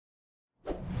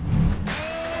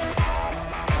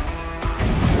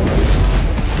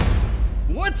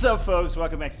What's up, folks?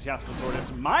 Welcome back to Tactical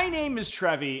Tortoise. My name is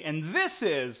Trevi, and this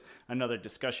is another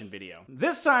discussion video.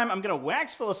 This time, I'm going to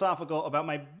wax philosophical about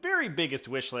my very biggest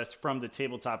wish list from the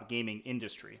tabletop gaming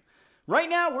industry. Right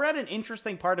now, we're at an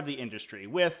interesting part of the industry,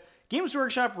 with Games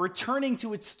Workshop returning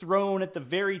to its throne at the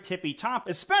very tippy top,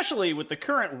 especially with the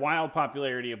current wild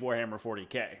popularity of Warhammer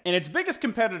 40k. And its biggest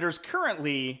competitors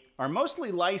currently are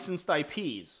mostly licensed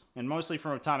IPs, and mostly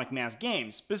from Atomic Mass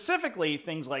Games, specifically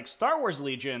things like Star Wars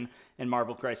Legion and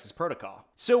Marvel Crisis Protocol.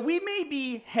 So we may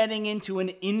be heading into an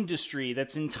industry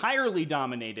that's entirely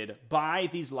dominated by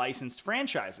these licensed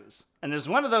franchises. And there's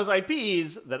one of those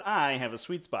IPs that I have a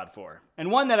sweet spot for,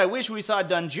 and one that I wish we saw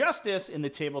done justice in the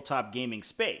tabletop gaming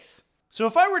space. So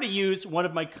if I were to use one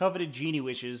of my coveted genie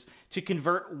wishes to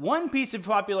convert one piece of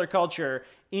popular culture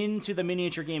into the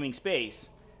miniature gaming space,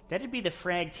 that'd be the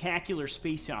fragtacular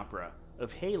space opera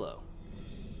of Halo.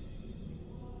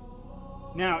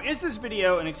 Now, is this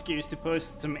video an excuse to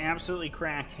post some absolutely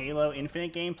cracked Halo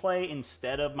Infinite gameplay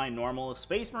instead of my normal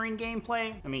Space Marine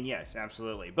gameplay? I mean, yes,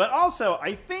 absolutely. But also,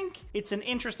 I think it's an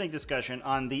interesting discussion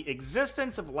on the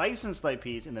existence of licensed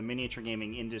IPs in the miniature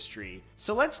gaming industry.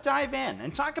 So let's dive in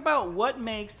and talk about what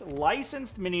makes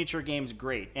licensed miniature games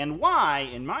great, and why,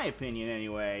 in my opinion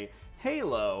anyway,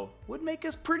 Halo would make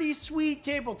a pretty sweet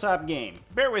tabletop game.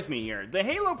 Bear with me here. The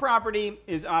Halo property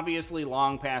is obviously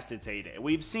long past its heyday.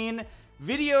 We've seen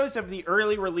videos of the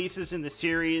early releases in the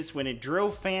series when it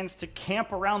drove fans to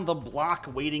camp around the block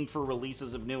waiting for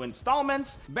releases of new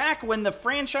installments, back when the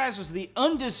franchise was the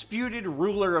undisputed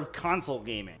ruler of console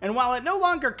gaming. And while it no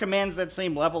longer commands that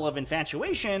same level of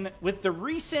infatuation, with the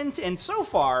recent and so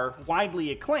far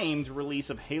widely acclaimed release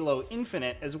of Halo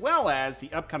Infinite, as well as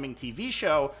the upcoming TV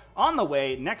show on the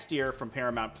way next year from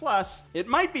Paramount Plus, it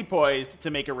might be poised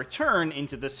to make a return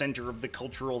into the center of the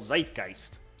cultural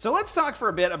zeitgeist. So let's talk for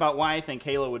a bit about why I think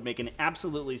Halo would make an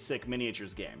absolutely sick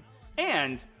miniatures game,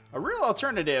 and a real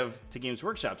alternative to Games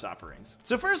Workshop's offerings.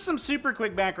 So first, some super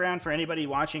quick background for anybody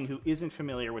watching who isn't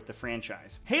familiar with the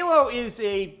franchise. Halo is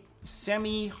a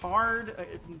semi-hard,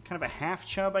 kind of a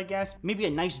half-chub, I guess, maybe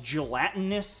a nice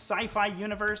gelatinous sci-fi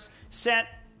universe set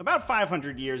about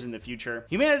 500 years in the future.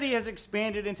 Humanity has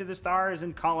expanded into the stars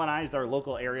and colonized our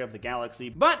local area of the galaxy,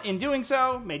 but in doing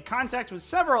so, made contact with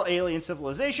several alien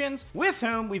civilizations with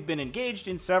whom we've been engaged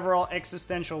in several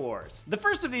existential wars. The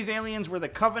first of these aliens were the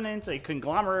Covenant, a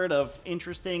conglomerate of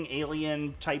interesting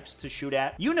alien types to shoot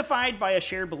at, unified by a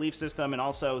shared belief system and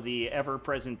also the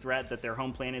ever-present threat that their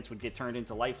home planets would get turned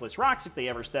into lifeless rocks if they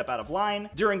ever step out of line.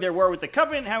 During their war with the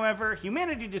Covenant, however,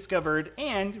 humanity discovered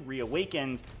and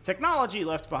reawakened technology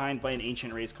left behind by an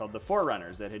ancient race called the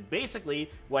Forerunners that had basically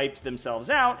wiped themselves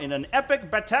out in an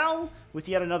epic battle with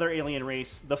yet another alien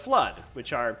race, the Flood,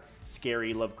 which are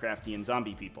scary Lovecraftian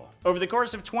zombie people. Over the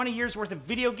course of 20 years worth of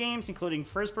video games, including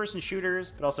first-person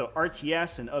shooters, but also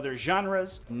RTS and other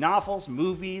genres, novels,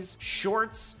 movies,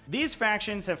 shorts, these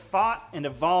factions have fought and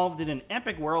evolved in an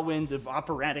epic whirlwind of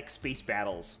operatic space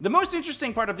battles. The most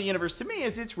interesting part of the universe to me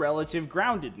is its relative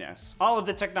groundedness. All of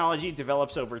the technology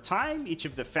develops over time, each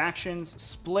of the factions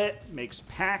split, makes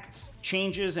pacts,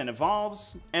 changes, and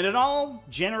evolves, and it all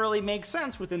generally makes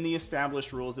sense within the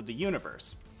established rules of the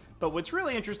universe. But what's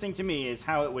really interesting to me is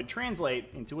how it would translate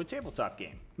into a tabletop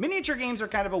game. Miniature games are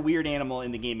kind of a weird animal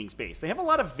in the gaming space. They have a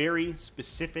lot of very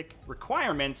specific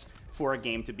requirements for a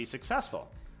game to be successful.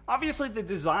 Obviously, the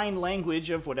design language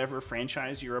of whatever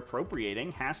franchise you're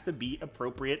appropriating has to be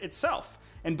appropriate itself,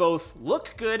 and both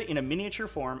look good in a miniature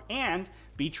form and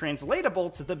be translatable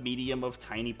to the medium of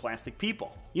tiny plastic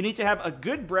people. You need to have a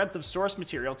good breadth of source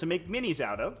material to make minis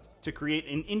out of, to create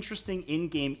an interesting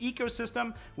in-game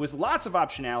ecosystem with lots of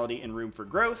optionality and room for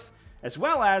growth, as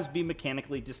well as be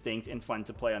mechanically distinct and fun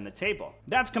to play on the table.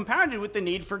 That's compounded with the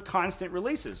need for constant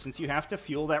releases, since you have to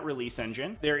fuel that release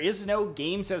engine. There is no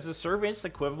games as a service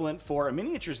equivalent for a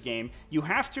miniatures game. You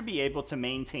have to be able to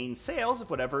maintain sales of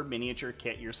whatever miniature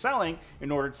kit you're selling in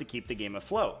order to keep the game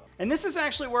afloat. And this is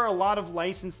actually where a lot of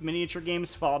licensed miniature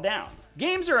games fall down.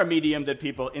 Games are a medium that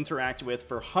people interact with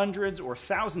for hundreds or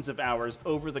thousands of hours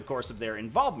over the course of their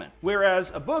involvement,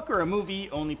 whereas a book or a movie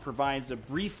only provides a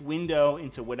brief window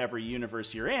into whatever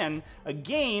universe you're in. A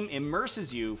game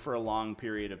immerses you for a long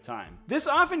period of time. This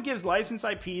often gives licensed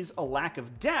IPs a lack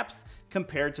of depth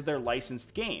compared to their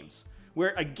licensed games,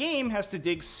 where a game has to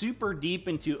dig super deep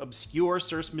into obscure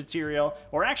source material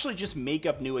or actually just make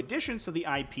up new additions to the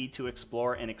IP to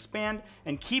explore and expand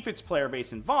and keep its player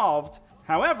base involved.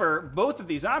 However, both of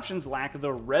these options lack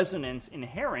the resonance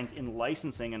inherent in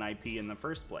licensing an IP in the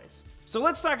first place. So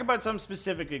let's talk about some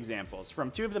specific examples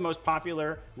from two of the most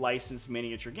popular licensed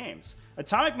miniature games: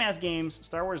 Atomic Mass Games'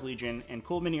 Star Wars Legion and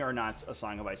Cool Mini or Not's A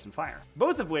Song of Ice and Fire,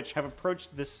 both of which have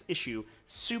approached this issue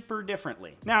super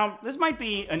differently. Now, this might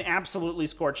be an absolutely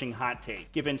scorching hot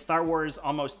take, given Star Wars'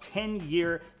 almost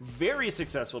 10-year, very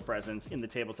successful presence in the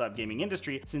tabletop gaming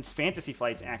industry since Fantasy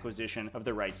Flight's acquisition of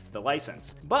the rights to the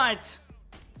license. But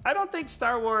I don't think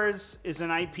Star Wars is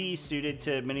an IP suited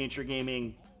to miniature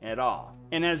gaming at all,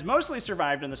 and has mostly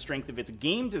survived on the strength of its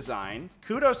game design.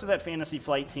 Kudos to that Fantasy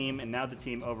Flight team and now the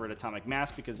team over at Atomic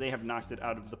Mass, because they have knocked it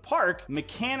out of the park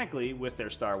mechanically with their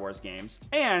Star Wars games,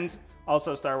 and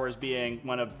also Star Wars being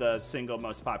one of the single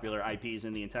most popular IPs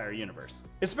in the entire universe.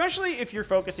 Especially if you're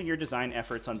focusing your design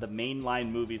efforts on the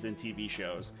mainline movies and TV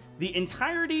shows, the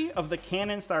entirety of the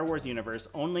canon Star Wars universe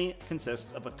only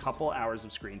consists of a couple hours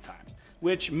of screen time,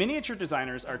 which miniature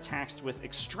designers are taxed with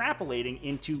extrapolating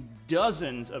into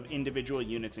dozens of individual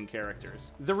units and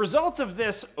characters. The result of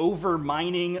this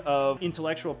over-mining of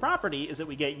intellectual property is that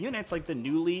we get units like the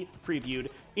newly previewed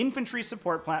infantry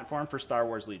support platform for Star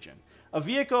Wars Legion, a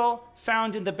vehicle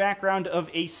found in the background of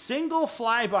a single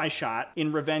flyby shot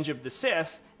in Revenge of the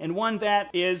Sith, and one that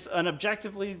is an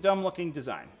objectively dumb-looking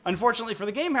design. Unfortunately for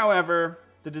the game, however,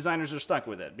 the designers are stuck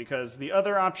with it, because the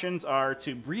other options are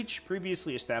to breach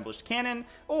previously established canon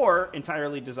or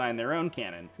entirely design their own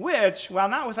canon, which, while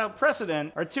not without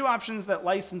precedent, are two options that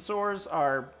licensors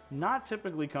are not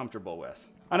typically comfortable with.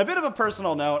 On a bit of a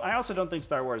personal note, I also don't think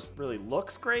Star Wars really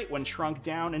looks great when shrunk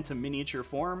down into miniature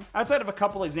form. Outside of a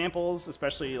couple examples,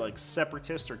 especially like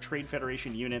Separatist or Trade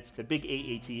Federation units, the big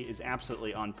AAT is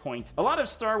absolutely on point. A lot of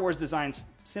Star Wars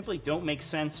designs simply don't make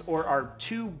sense or are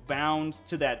too bound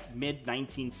to that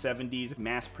mid-1970s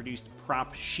mass-produced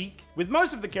prop chic, with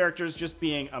most of the characters just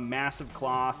being a mass of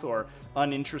cloth or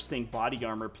uninteresting body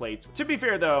armor plates. To be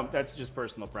fair though, that's just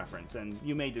personal preference, and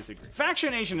you may disagree.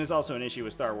 Factionation is also an issue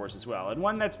with Star Wars as well, and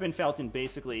one that's been felt in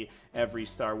basically every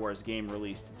Star Wars game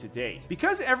released to date.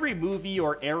 Because every movie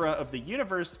or era of the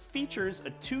universe features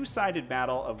a two-sided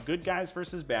battle of good guys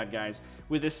versus bad guys,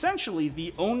 with essentially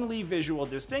the only visual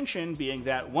distinction being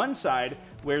that one side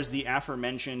wears the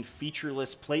aforementioned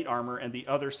featureless plate armor and the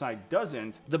other side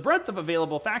doesn't, the breadth of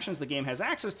available factions the game has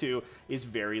access to is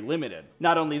very limited.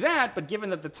 Not only that, but given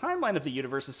that the timeline of the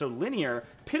universe is so linear,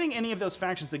 pitting any of those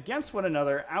factions against one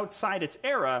another outside its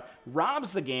era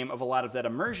robs the game of a lot of that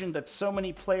immersion that so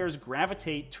many players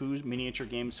gravitate to miniature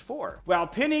games for. While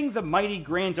pinning the mighty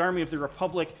Grand Army of the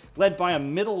Republic, led by a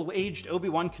middle-aged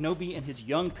Obi-Wan Kenobi and his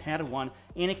young Padawan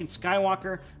Anakin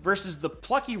Skywalker, versus the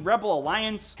plucky Rebel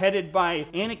Alliance headed by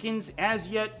Anakin's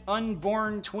as-yet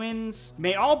unborn twins,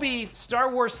 may all be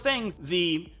Star Wars things,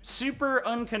 the super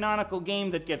uncanonical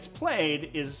game that gets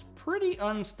played is pretty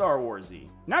un-Star Warsy.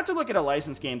 Not to look at a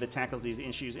licensed game that tackles these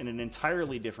issues in an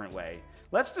entirely different way,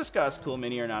 let's discuss Cool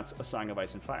Mini or Not's A Song of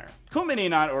Ice and Fire. Cool Mini or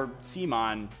Not, or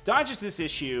CMON, dodges this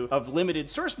issue of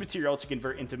limited source material to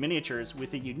convert into miniatures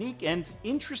with a unique and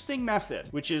interesting method,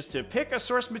 which is to pick a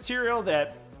source material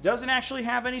that doesn't actually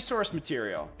have any source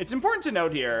material. It's important to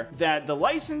note here that the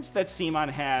license that CMON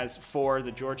has for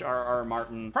the George R.R.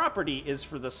 Martin property is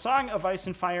for the Song of Ice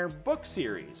and Fire book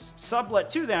series,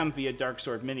 sublet to them via Dark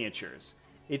Sword Miniatures.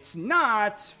 It's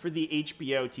not for the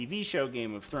HBO TV show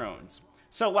Game of Thrones.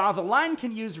 So while the line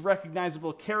can use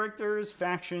recognizable characters,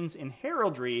 factions, and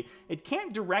heraldry, it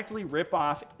can't directly rip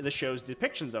off the show's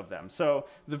depictions of them. So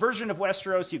the version of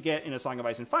Westeros you get in A Song of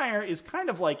Ice and Fire is kind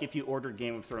of like if you ordered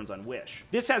Game of Thrones on Wish.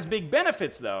 This has big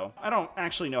benefits though. I don't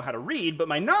actually know how to read, but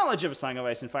my knowledge of A Song of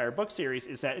Ice and Fire book series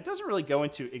is that it doesn't really go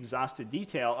into exhaustive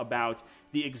detail about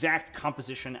the exact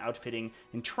composition, outfitting,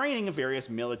 and training of various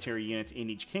military units in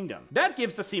each kingdom. That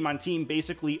gives the CMON team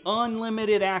basically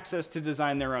unlimited access to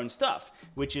design their own stuff,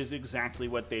 which is exactly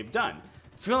what they've done,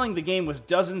 filling the game with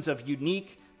dozens of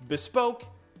unique, bespoke,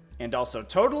 and also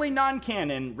totally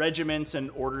non-canon regiments and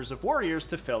orders of warriors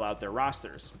to fill out their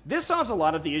rosters. This solves a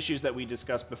lot of the issues that we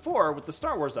discussed before with the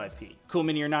Star Wars IP. Cool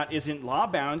Mini or Not isn't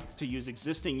law-bound to use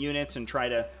existing units and try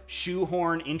to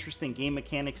shoehorn interesting game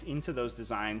mechanics into those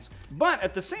designs, but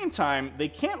at the same time, they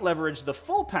can't leverage the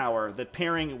full power that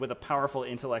pairing with a powerful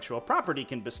intellectual property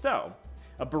can bestow.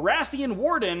 A Baratheon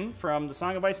Warden from the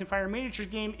Song of Ice and Fire miniatures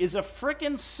game is a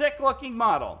frickin' sick-looking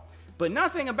model, but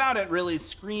nothing about it really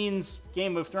screens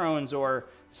Game of Thrones or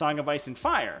Song of Ice and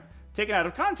Fire. Taken out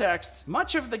of context,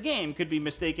 much of the game could be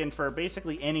mistaken for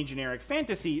basically any generic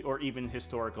fantasy or even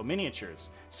historical miniatures.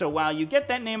 So while you get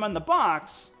that name on the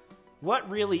box, what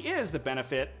really is the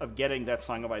benefit of getting that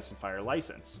Song of Ice and Fire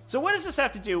license? So what does this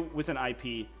have to do with an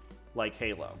IP like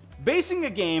Halo. Basing a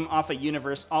game off a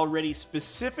universe already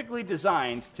specifically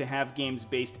designed to have games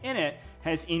based in it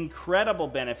has incredible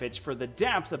benefits for the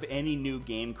depth of any new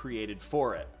game created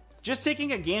for it. Just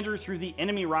taking a gander through the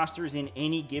enemy rosters in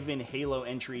any given Halo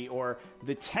entry or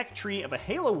the tech tree of a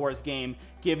Halo Wars game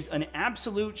gives an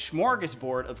absolute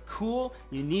smorgasbord of cool,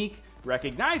 unique,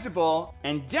 recognizable,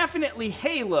 and definitely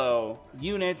Halo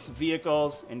units,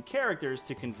 vehicles, and characters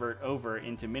to convert over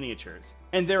into miniatures.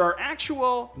 And there are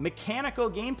actual mechanical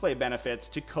gameplay benefits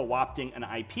to co-opting an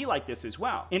IP like this as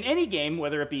well. In any game,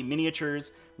 whether it be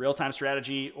miniatures, real-time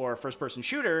strategy, or first-person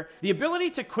shooter, the ability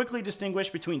to quickly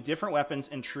distinguish between different weapons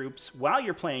and troops while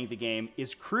you're playing the game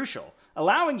is crucial,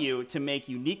 allowing you to make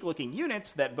unique-looking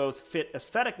units that both fit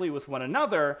aesthetically with one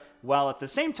another, while at the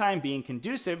same time being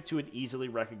conducive to an easily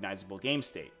recognizable game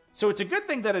state. So it's a good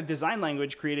thing that a design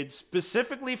language created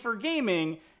specifically for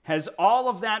gaming has all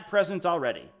of that present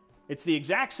already. It's the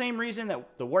exact same reason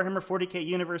that the Warhammer 40k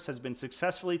universe has been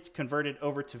successfully converted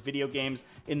over to video games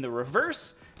in the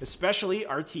reverse, especially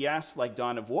RTS like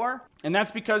Dawn of War. And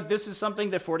that's because this is something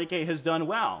that 40k has done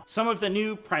well. Some of the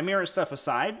new Primera stuff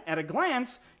aside, at a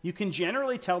glance, you can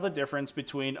generally tell the difference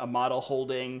between a model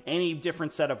holding any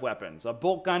different set of weapons, a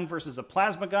bolt gun versus a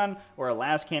plasma gun, or a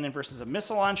las cannon versus a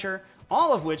missile launcher,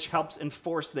 all of which helps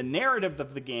enforce the narrative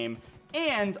of the game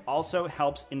and also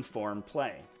helps inform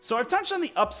play. So I've touched on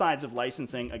the upsides of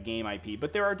licensing a game IP,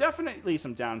 but there are definitely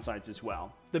some downsides as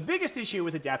well. The biggest issue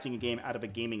with adapting a game out of a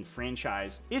gaming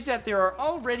franchise is that there are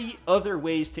already other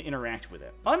ways to interact with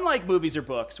it. Unlike movies or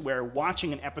books, where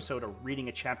watching an episode or reading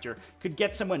a chapter could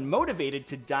get someone motivated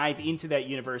to dive into that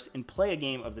universe and play a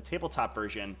game of the tabletop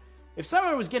version, if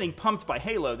someone was getting pumped by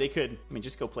Halo, they could,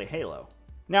 just go play Halo.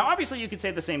 Now, obviously, you could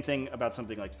say the same thing about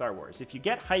something like Star Wars. If you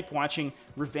get hype watching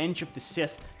Revenge of the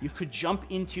Sith, you could jump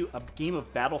into a game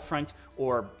of Battlefront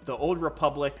or the Old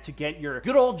Republic to get your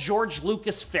good old George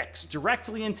Lucas fix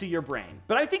directly into your brain.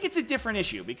 But I think it's a different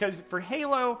issue, because for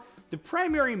Halo, the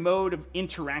primary mode of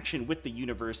interaction with the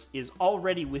universe is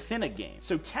already within a game,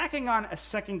 so tacking on a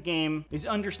second game is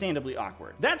understandably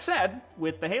awkward. That said,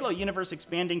 with the Halo universe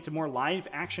expanding to more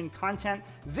live-action content,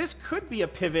 this could be a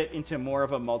pivot into more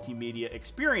of a multimedia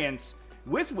experience,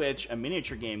 with which a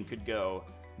miniature game could go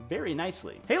very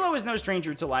nicely. Halo is no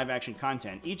stranger to live-action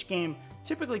content. Each game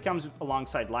typically comes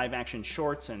alongside live-action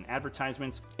shorts and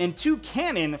advertisements, and 2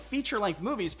 canon feature-length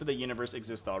movies for the universe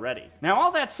exist already. Now,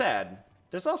 all that said,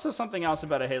 there's also something else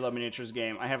about a Halo miniatures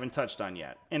game I haven't touched on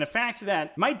yet, and a fact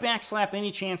that might backslap any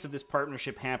chance of this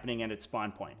partnership happening at its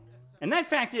spawn point. And that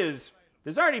fact is,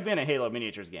 there's already been a Halo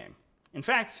miniatures game. In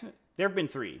fact, there have been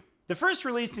 3. The first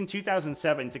released in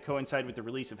 2007 to coincide with the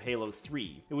release of Halo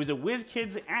 3. It was a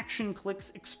WizKids Action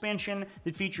Clicks expansion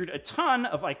that featured a ton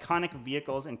of iconic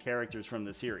vehicles and characters from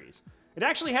the series. It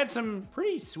actually had some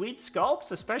pretty sweet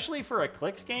sculpts, especially for a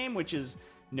Clicks game, which is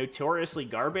notoriously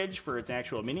garbage for its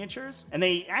actual miniatures. And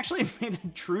they actually made a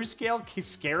true scale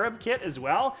Scarab kit as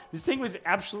well. This thing was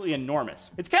absolutely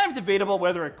enormous. It's kind of debatable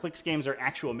whether Clicks games are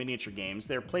actual miniature games.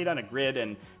 They're played on a grid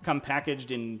and come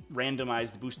packaged in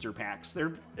randomized booster packs.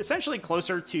 They're essentially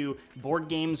closer to board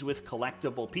games with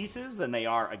collectible pieces than they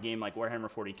are a game like Warhammer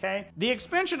 40k. The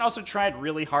expansion also tried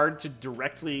really hard to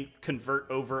directly convert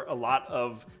over a lot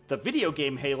of the video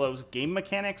game Halo's game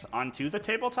mechanics onto the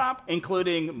tabletop,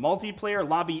 including multiplayer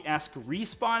lobby-esque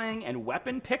respawning and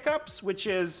weapon pickups, which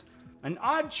is an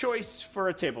odd choice for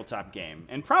a tabletop game,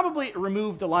 and probably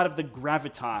removed a lot of the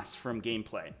gravitas from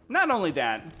gameplay. Not only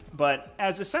that, but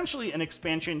as essentially an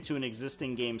expansion to an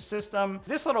existing game system,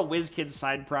 this little WizKids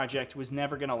side project was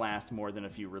never going to last more than a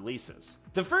few releases.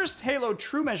 The first Halo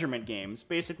True Measurement games,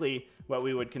 basically what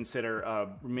we would consider a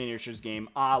miniatures game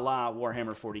a la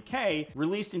Warhammer 40k,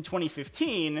 released in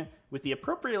 2015 with the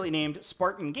appropriately named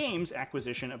Spartan Games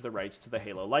acquisition of the rights to the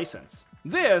Halo license.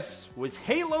 This was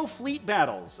Halo Fleet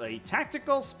Battles, a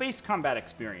tactical space combat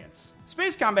experience.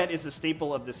 Space combat is a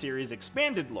staple of the series'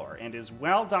 expanded lore and is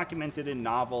well documented in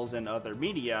novels and other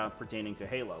media pertaining to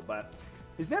Halo, but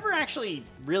is never actually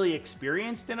really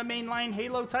experienced in a mainline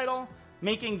Halo title,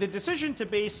 making the decision to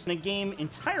base a game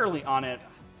entirely on it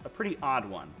a pretty odd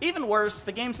one. Even worse,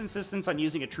 the game's insistence on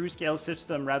using a true scale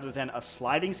system rather than a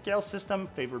sliding scale system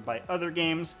favored by other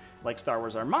games, like Star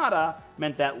Wars Armada,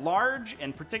 meant that large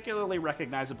and particularly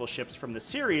recognizable ships from the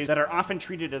series that are often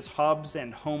treated as hubs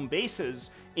and home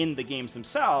bases in the games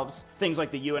themselves, things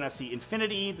like the UNSC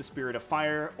Infinity, the Spirit of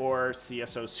Fire, or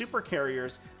CSO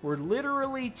supercarriers, were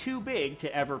literally too big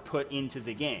to ever put into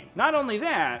the game. Not only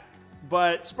that,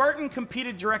 but Spartan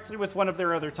competed directly with one of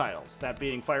their other titles, that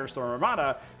being Firestorm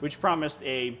Armada, which promised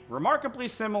a remarkably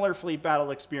similar fleet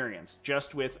battle experience,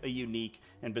 just with a unique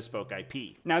and bespoke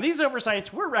IP. Now, these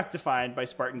oversights were rectified by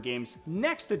Spartan Games'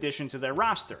 next addition to their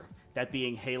roster, that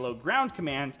being Halo Ground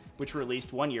Command, which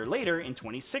released 1 year later in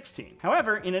 2016.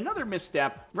 However, in another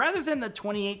misstep, rather than the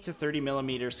 28 to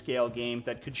 30mm scale game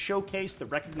that could showcase the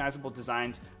recognizable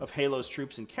designs of Halo's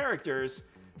troops and characters,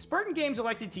 Spartan Games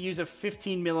elected to use a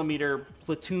 15mm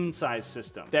platoon-size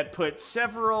system that put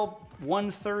several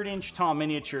 1/3 inch tall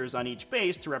miniatures on each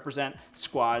base to represent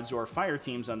squads or fire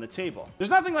teams on the table. There's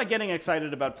nothing like getting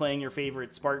excited about playing your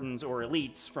favorite Spartans or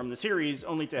elites from the series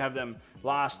only to have them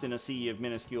lost in a sea of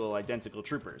minuscule identical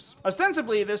troopers.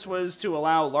 Ostensibly, this was to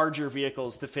allow larger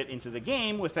vehicles to fit into the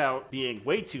game without being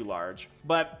way too large,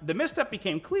 but the misstep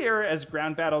became clear as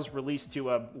ground battles released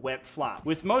to a wet flop,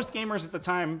 with most gamers at the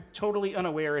time totally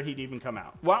unaware it had even come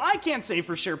out. While I can't say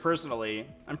for sure personally,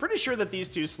 I'm pretty sure that these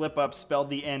two slip-ups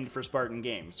spelled the end for Spartan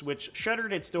Games, which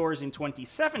shuttered its doors in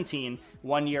 2017,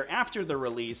 1 year after the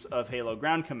release of Halo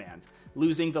Ground Command,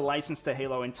 losing the license to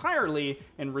Halo entirely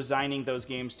and resigning those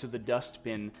games to the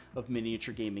dustbin of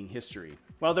miniature gaming history.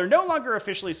 While they're no longer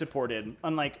officially supported,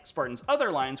 unlike Spartan's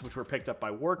other lines which were picked up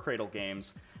by War Cradle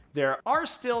Games, there are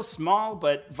still small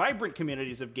but vibrant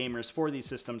communities of gamers for these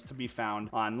systems to be found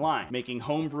online, making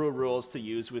homebrew rules to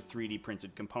use with 3D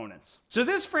printed components. So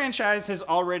this franchise has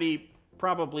already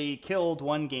probably killed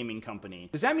one gaming company.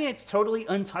 Does that mean it's totally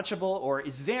untouchable, or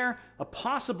is there a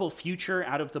possible future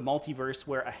out of the multiverse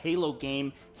where a Halo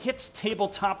game hits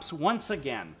tabletops once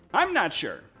again? I'm not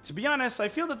sure. To be honest, I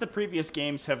feel that the previous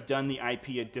games have done the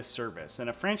IP a disservice, and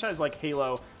a franchise like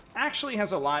Halo actually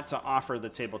has a lot to offer the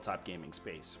tabletop gaming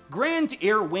space. Grand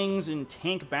air wings and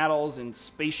tank battles and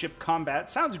spaceship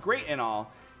combat sounds great and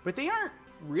all, but they aren't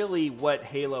really what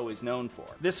Halo is known for.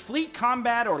 This fleet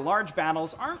combat or large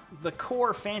battles aren't the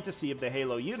core fantasy of the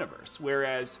Halo universe,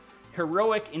 whereas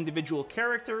heroic individual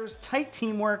characters, tight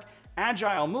teamwork,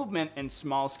 agile movement, and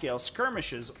small-scale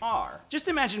skirmishes are. Just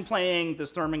imagine playing the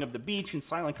Storming of the Beach and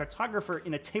Silent Cartographer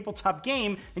in a tabletop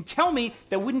game and tell me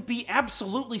that wouldn't be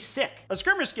absolutely sick. A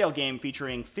skirmish-scale game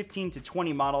featuring 15 to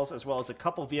 20 models as well as a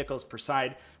couple vehicles per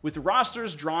side, with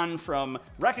rosters drawn from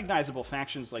recognizable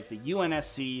factions like the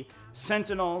UNSC,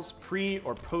 Sentinels, pre-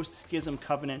 or post-Schism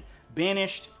Covenant,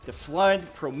 Banished, the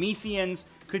Flood, Prometheans,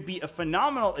 could be a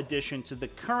phenomenal addition to the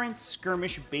current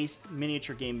skirmish-based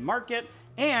miniature game market,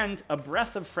 and a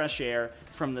breath of fresh air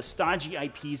from the stodgy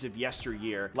IPs of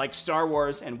yesteryear, like Star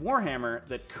Wars and Warhammer,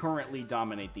 that currently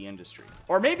dominate the industry.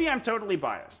 Or maybe I'm totally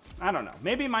biased. I don't know.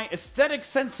 Maybe my aesthetic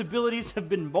sensibilities have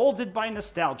been molded by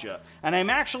nostalgia, and I'm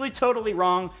actually totally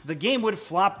wrong. The game would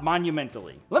flop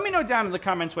monumentally. Let me know down in the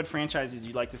comments what franchises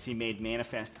you'd like to see made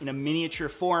manifest in a miniature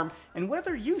form, and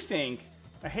whether you think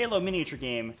a Halo miniature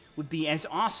game would be as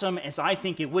awesome as I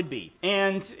think it would be.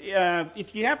 And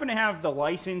if you happen to have the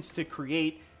license to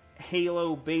create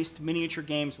Halo-based miniature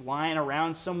games lying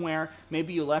around somewhere,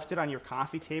 maybe you left it on your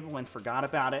coffee table and forgot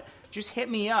about it, just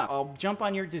hit me up. I'll jump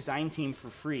on your design team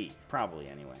for free, probably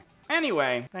anyway.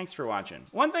 Anyway, thanks for watching.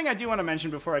 One thing I do want to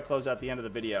mention before I close out the end of the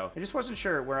video, I just wasn't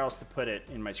sure where else to put it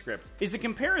in my script, is the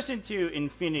comparison to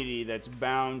Infinity that's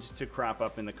bound to crop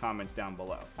up in the comments down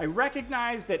below. I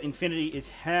recognize that Infinity is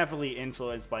heavily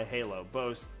influenced by Halo,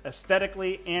 both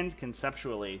aesthetically and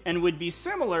conceptually, and would be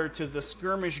similar to the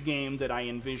skirmish game that I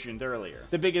envisioned earlier.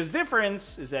 The biggest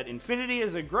difference is that Infinity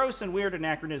is a gross and weird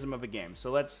anachronism of a game,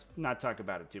 so let's not talk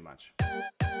about it too much.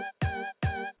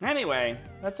 Anyway,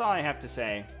 that's all I have to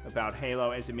say about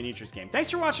Halo as a miniatures game. Thanks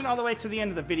for watching all the way to the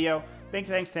end of the video. Big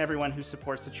thanks to everyone who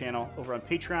supports the channel over on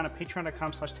Patreon at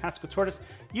patreon.com/tacticaltortoise,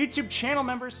 YouTube channel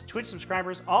members, Twitch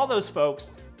subscribers, all those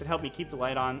folks that help me keep the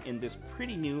light on in this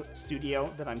pretty new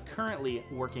studio that I'm currently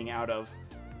working out of.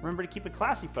 Remember to keep it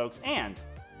classy, folks, and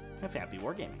have happy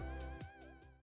wargaming.